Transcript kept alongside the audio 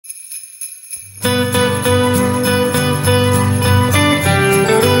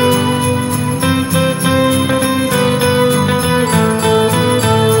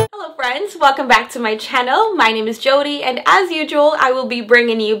welcome back to my channel. My name is Jody, and as usual I will be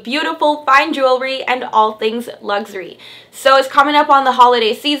bringing you beautiful fine jewelry and all things luxury. So it's coming up on the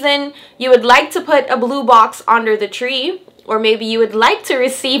holiday season. You would like to put a blue box under the tree, or maybe you would like to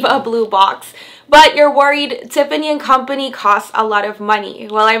receive a blue box, but you're worried Tiffany & Company costs a lot of money.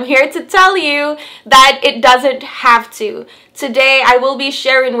 Well, I'm here to tell you that it doesn't have to. Today I will be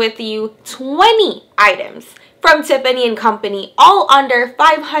sharing with you 20 items from Tiffany & Company, all under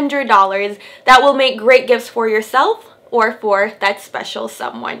 $500, that will make great gifts for yourself or for that special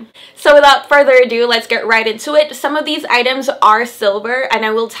someone. So without further ado, let's get right into it. Some of these items are silver, and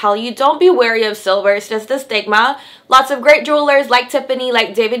I will tell you, don't be wary of silver. It's just a stigma. Lots of great jewelers like Tiffany,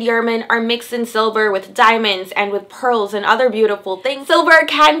 like David Yurman, are mixing silver with diamonds and with pearls and other beautiful things. Silver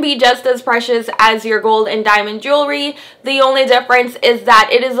can be just as precious as your gold and diamond jewelry. The only difference is that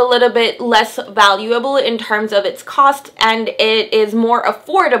it is a little bit less valuable in terms of its cost, and it is more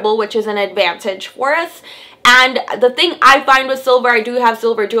affordable, which is an advantage for us. And the thing I find with silver, I do have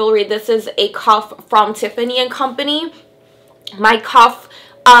silver jewelry. This is a cuff from Tiffany & Company. My cuff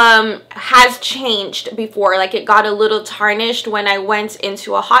has changed before. Like, it got a little tarnished when I went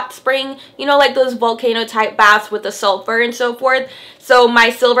into a hot spring, you know, like those volcano type baths with the sulfur and so forth. So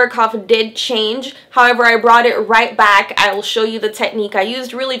my silver cuff did change. However, I brought it right back. I will show you the technique I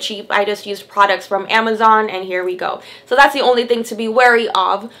used. Really cheap. I just used products from Amazon, and here we go. So that's the only thing to be wary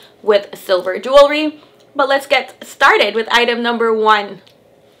of with silver jewelry. But let's get started with item number one.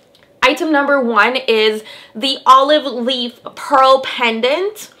 Item number one is the olive leaf pearl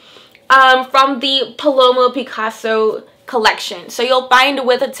pendant from the Paloma Picasso collection. So you'll find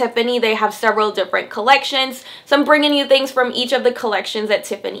with a Tiffany, they have several different collections. So I'm bringing you things from each of the collections that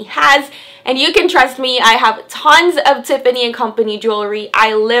Tiffany has. And you can trust me, I have tons of Tiffany & Company jewelry.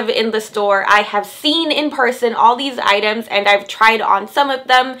 I live in the store. I have seen in person all these items, and I've tried on some of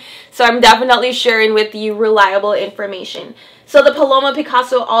them. So I'm definitely sharing with you reliable information. So the Paloma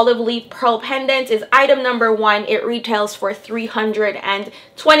Picasso olive leaf pearl pendant is item number one. It retails for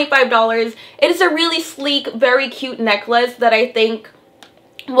 $325. It is a really sleek, very cute necklace that I think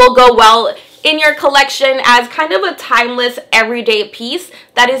will go well in your collection as kind of a timeless everyday piece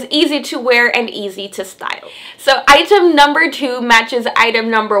that is easy to wear and easy to style. So item number two matches item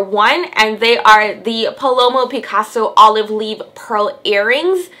number one, and they are the Paloma Picasso olive leaf pearl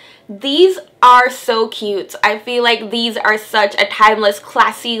earrings. These are so cute. I feel like these are such a timeless,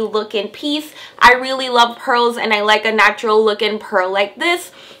 classy looking piece. I really love pearls, and I like a natural looking pearl like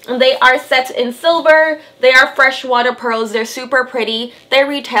this. They are set in silver. They are freshwater pearls. They're super pretty. They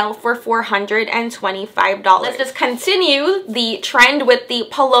retail for $425. Let's just continue the trend with the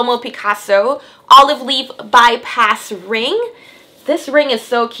Paloma Picasso olive leaf bypass ring. This ring is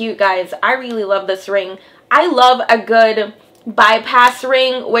so cute, guys. I really love this ring. I love a good bypass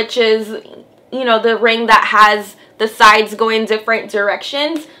ring, which is, you know, the ring that has the sides going different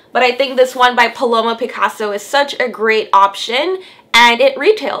directions. But I think this one by Paloma Picasso is such a great option, and it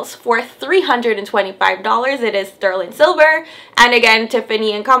retails for $325. It is sterling silver, and again,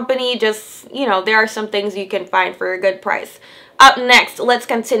 Tiffany & Company, just, you know, there are some things you can find for a good price. Up next, let's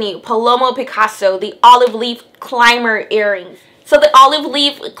continue. Paloma Picasso, the olive leaf climber earrings. So the olive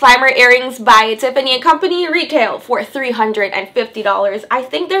leaf climber earrings by Tiffany & Company retail for $350. I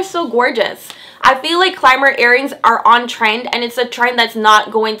think they're so gorgeous. I feel like climber earrings are on trend, and it's a trend that's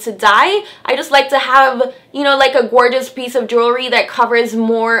not going to die. I just like to have, you know, like a gorgeous piece of jewelry that covers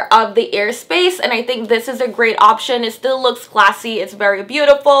more of the ear space, and I think this is a great option. It still looks classy. It's very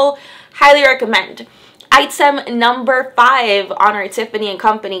beautiful. Highly recommend. Item number five on our Tiffany &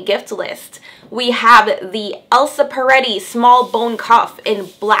 Company gift list. We have the Elsa Peretti small bone cuff in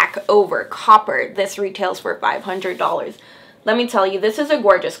black over copper. This retails for $500. Let me tell you, this is a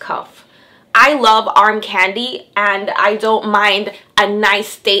gorgeous cuff. I love arm candy, and I don't mind a nice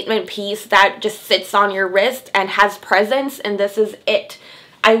statement piece that just sits on your wrist and has presence, and this is it.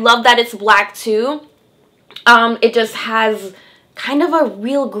 I love that it's black too. It just has kind of a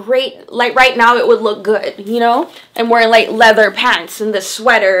real great, like right now it would look good, you know? I'm wearing like leather pants and the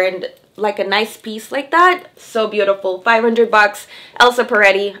sweater and like a nice piece like that. So beautiful. $500. Elsa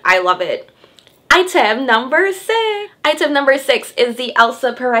Peretti. I love it. Item number six. Item number six is the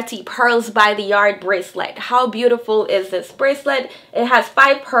Elsa Peretti Pearls by the Yard bracelet. How beautiful is this bracelet? It has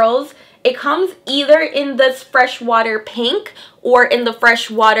 5 pearls. It comes either in this freshwater pink or in the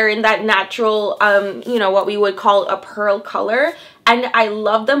freshwater in that natural, you know, what we would call a pearl color. And I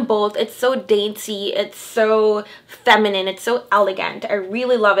love them both. It's so dainty. It's so feminine. It's so elegant. I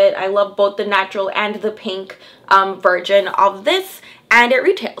really love it. I love both the natural and the pink version of this. And it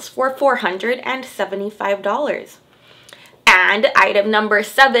retails for $475. And item number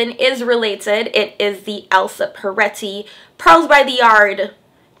 7 is related. It is the Elsa Peretti Pearls by the Yard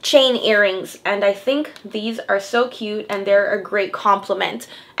chain earrings, and I think these are so cute and they're a great compliment.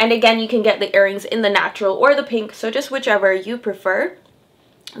 And again, you can get the earrings in the natural or the pink, so just whichever you prefer.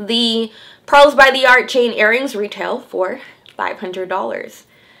 The Pearls by the Yard chain earrings retail for $500.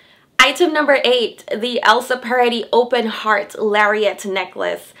 Item number 8, the Elsa Peretti Open Heart Lariat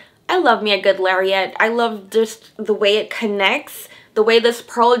necklace. I love me a good lariat. I love just the way it connects, the way this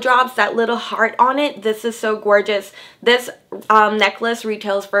pearl drops, that little heart on it. This is so gorgeous. This necklace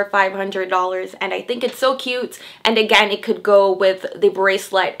retails for $500, and I think it's so cute. And again, it could go with the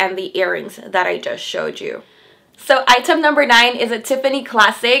bracelet and the earrings that I just showed you. So item number 9 is a Tiffany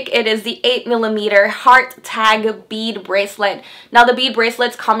classic. It is the 8mm heart tag bead bracelet. Now the bead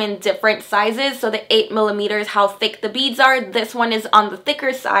bracelets come in different sizes, so the 8mm is how thick the beads are. This one is on the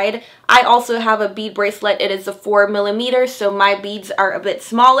thicker side. I also have a bead bracelet. It is a 4mm, so my beads are a bit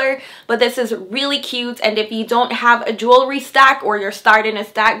smaller, but this is really cute. And if you don't have a jewelry stack or you're starting a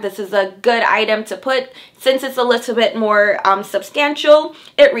stack, this is a good item to put. Since it's a little bit more substantial,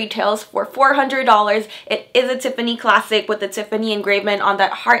 it retails for $400. It is a Tiffany classic with the Tiffany engravement on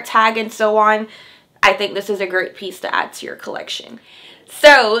that heart tag and so on. I think this is a great piece to add to your collection.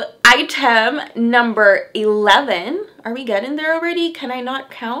 So item number 11, are we getting there already? Can I not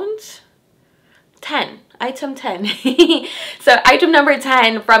count? 10. Item 10. So item number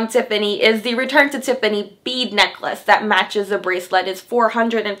 10 from Tiffany is the Return to Tiffany bead necklace that matches the bracelet. It's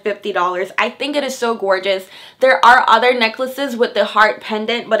 $450. I think it is so gorgeous. There are other necklaces with the heart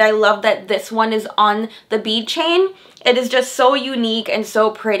pendant, but I love that this one is on the bead chain. It is just so unique and so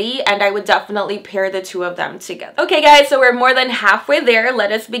pretty, and I would definitely pair the two of them together. Okay guys, so we're more than halfway there.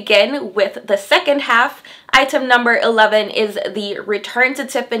 Let us begin with the second half. Item number 11 is the Return to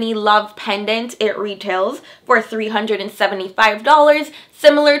Tiffany Love Pendant. It retails for $375,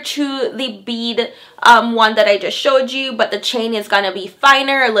 similar to the bead one that I just showed you, but the chain is gonna be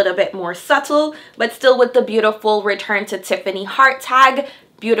finer, a little bit more subtle, but still with the beautiful Return to Tiffany heart tag.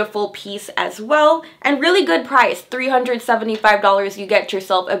 Beautiful piece as well, and really good price. $375. You get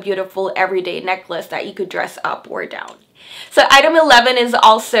yourself a beautiful everyday necklace that you could dress up or down. So item 11 is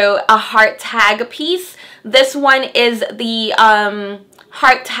also a heart tag piece. This one is the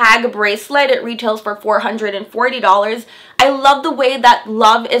heart tag bracelet. It retails for $440. I love the way that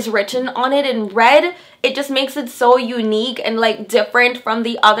love is written on it in red. It just makes it so unique and like different from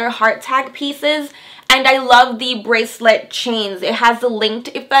the other heart tag pieces. And I love the bracelet chains. It has the linked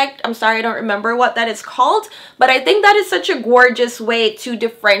effect. I'm sorry, I don't remember what that is called, but I think that is such a gorgeous way to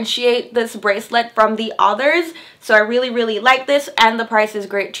differentiate this bracelet from the others. So I really, really like this, and the price is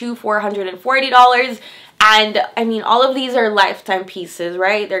great too, $440. And I mean, all of these are lifetime pieces,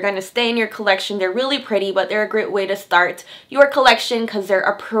 right? They're going to stay in your collection. They're really pretty, but they're a great way to start your collection because they're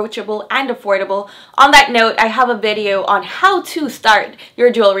approachable and affordable. On that note, I have a video on how to start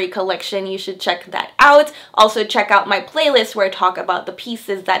your jewelry collection. You should check that out. Also, check out my playlist where I talk about the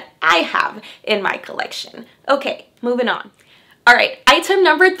pieces that I have in my collection. Okay, moving on. Alright, item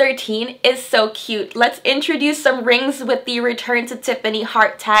number 13 is so cute. Let's introduce some rings with the Return to Tiffany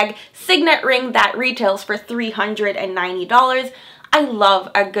heart tag signet ring that retails for $390. I love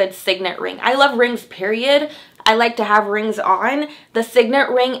a good signet ring. I love rings, period. I like to have rings on. The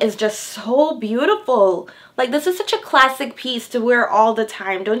signet ring is just so beautiful. Like, this is such a classic piece to wear all the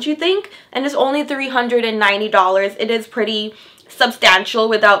time, don't you think? And it's only $390. It is pretty substantial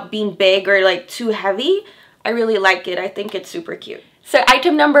without being big or like too heavy. I really like it. I think it's super cute. So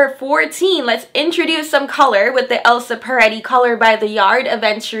item number 14, let's introduce some color with the Elsa Peretti Color by the Yard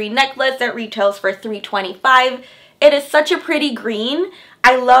Aventure necklace that retails for $325. It is such a pretty green.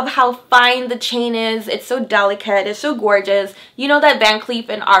 I love how fine the chain is. It's so delicate. It's so gorgeous. You know that Van Cleef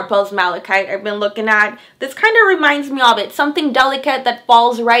and Arpels malachite I've been looking at? This kind of reminds me of it. Something delicate that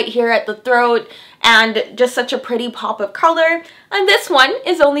falls right here at the throat, and just such a pretty pop of color. And this one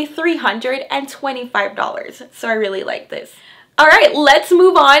is only $325. So I really like this. Alright, let's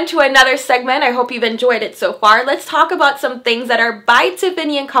move on to another segment. I hope you've enjoyed it so far. Let's talk about some things that are by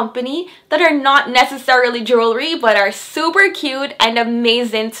Tiffany & Company that are not necessarily jewelry, but are super cute and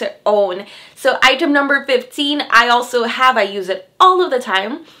amazing to own. So item number 15, I use it all of the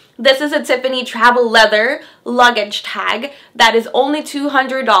time. This is a Tiffany travel leather luggage tag that is only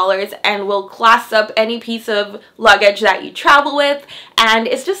 $200 and will class up any piece of luggage that you travel with. And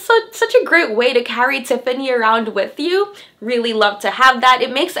it's just such a great way to carry Tiffany around with you. Really love to have that.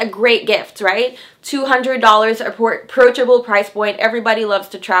 It makes a great gift, right? $200, approachable price point. Everybody loves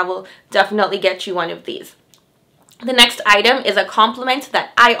to travel. Definitely get you one of these. The next item is a compliment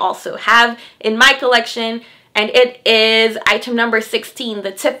that I also have in my collection. and it is item number 16,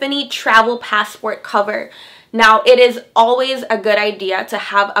 the Tiffany travel passport cover. Now, it is always a good idea to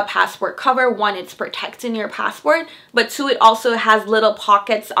have a passport cover. One, it's protecting your passport, but two, it also has little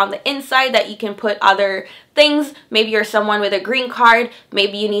pockets on the inside that you can put other things. Maybe you're someone with a green card.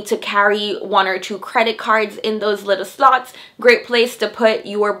 Maybe you need to carry 1 or 2 credit cards in those little slots. Great place to put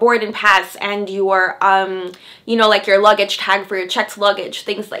your boarding pass and your, you know, like your luggage tag for your checked luggage,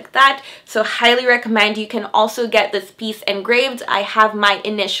 things like that. So highly recommend. You can also get this piece engraved. I have my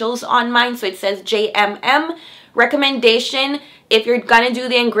initials on mine, so it says JMM. Recommendation, if you're gonna do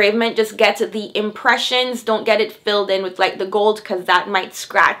the engravement, just get the impressions. Don't get it filled in with like the gold, because that might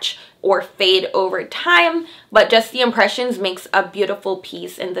scratch or fade over time, but just the impressions makes a beautiful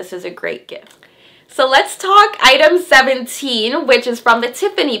piece, and this is a great gift. So let's talk item 17, which is from the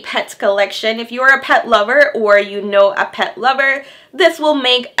Tiffany Pet collection. If you're a pet lover or you know a pet lover, this will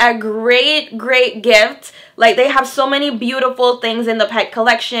make a great gift. Like, they have so many beautiful things in the pet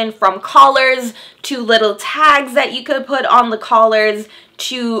collection, from collars to little tags that you could put on the collars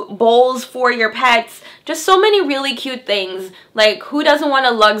to bowls for your pets. Just so many really cute things. Like, who doesn't want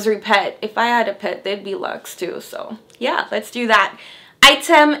a luxury pet? If I had a pet, they'd be luxe too. So yeah, let's do that.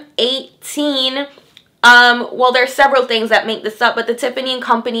 Item 18. Well, there's several things that make this up, but the Tiffany &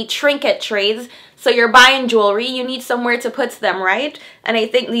 Company trinket trays. So you're buying jewelry, you need somewhere to put them, right? And I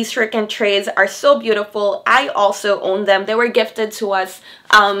think these trinket trays are so beautiful. I also own them. They were gifted to us,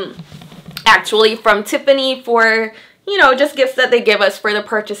 actually from Tiffany for, you know, just gifts that they give us for the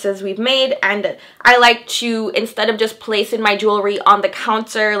purchases we've made. And I like to, instead of just placing my jewelry on the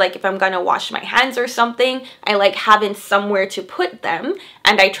counter, like if I'm gonna wash my hands or something, I like having somewhere to put them,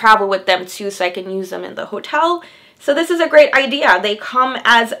 and I travel with them too, so I can use them in the hotel. So this is a great idea. They come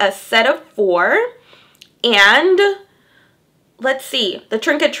as a set of 4, and let's see, the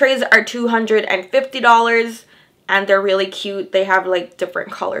trinket trays are $250, and they're really cute. They have like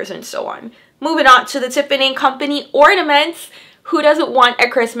different colors and so on. Moving on to the Tiffany & Company ornaments. Who doesn't want a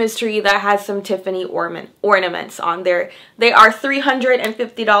Christmas tree that has some Tiffany ornaments on there? They are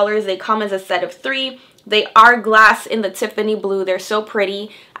 $350. They come as a set of 3. They are glass in the Tiffany blue. They're so pretty.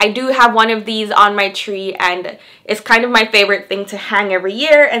 I do have one of these on my tree, and it's kind of my favorite thing to hang every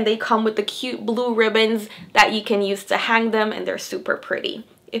year. And they come with the cute blue ribbons that you can use to hang them, and they're super pretty.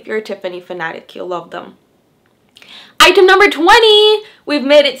 If you're a Tiffany fanatic, you'll love them. Item number 20, we've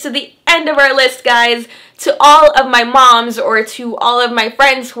made it to the end of our list, guys. To all of my moms or to all of my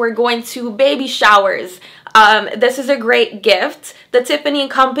friends who are going to baby showers, this is a great gift. The Tiffany &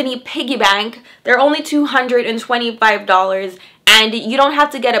 Company piggy bank, they're only $225, and you don't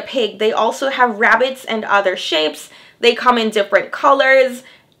have to get a pig. They also have rabbits and other shapes. They come in different colors,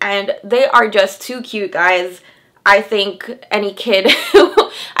 and they are just too cute, guys. I think any kid,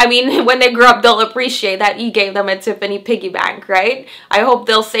 I mean, when they grow up, they'll appreciate that you gave them a Tiffany piggy bank, right? I hope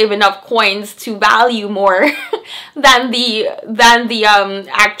they'll save enough coins to value more than the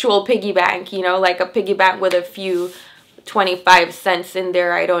actual piggy bank, you know, like a piggy bank with a few 25 cents in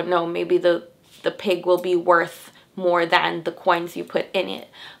there. I don't know, maybe the pig will be worth more than the coins you put in it.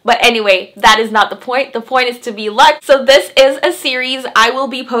 But anyway, that is not the point. The point is to be lucky. So this is a series. I will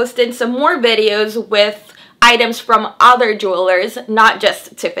be posting some more videos with items from other jewelers, not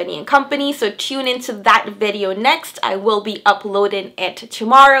just Tiffany & Company, so tune into that video next. I will be uploading it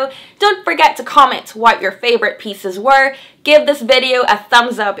tomorrow. Don't forget to comment what your favorite pieces were. Give this video a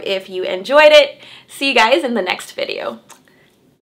thumbs up if you enjoyed it. See you guys in the next video.